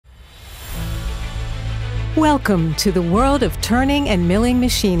Welcome to the world of turning and milling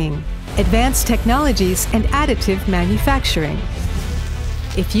machining, advanced technologies and additive manufacturing.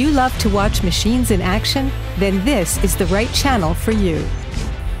 If you love to watch machines in action, then this is the right channel for you.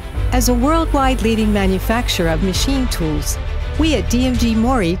 As a worldwide leading manufacturer of machine tools, we at DMG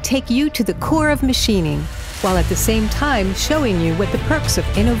MORI take you to the core of machining, while at the same time showing you what the perks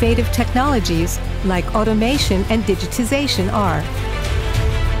of innovative technologies like automation and digitization are.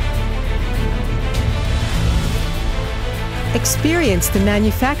 Experience the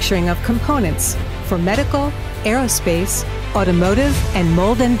manufacturing of components for medical, aerospace, automotive, and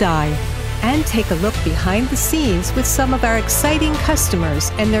mold and die. And take a look behind the scenes with some of our exciting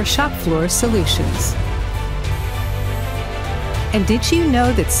customers and their shop floor solutions. And did you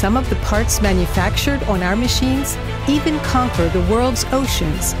know that some of the parts manufactured on our machines even conquer the world's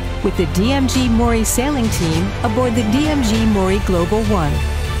oceans with the DMG MORI sailing team aboard the DMG MORI Global One?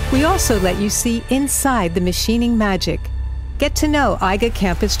 We also let you see inside the machining magic. Get to know Aiga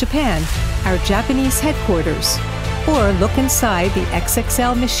Campus Japan, our Japanese headquarters, or look inside the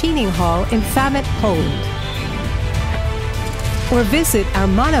XXL Machining Hall in Famet, Poland. Or visit our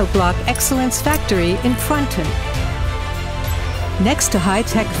Monoblock Excellence Factory in Frunton. Next to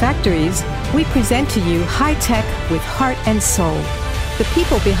high-tech factories, we present to you high-tech with heart and soul. The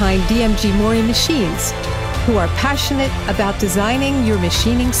people behind DMG MORI machines, who are passionate about designing your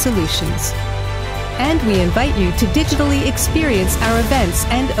machining solutions. And we invite you to digitally experience our events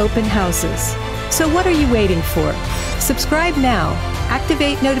and open houses. So what are you waiting for? Subscribe now,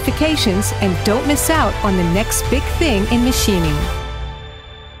 activate notifications, and don't miss out on the next big thing in machining.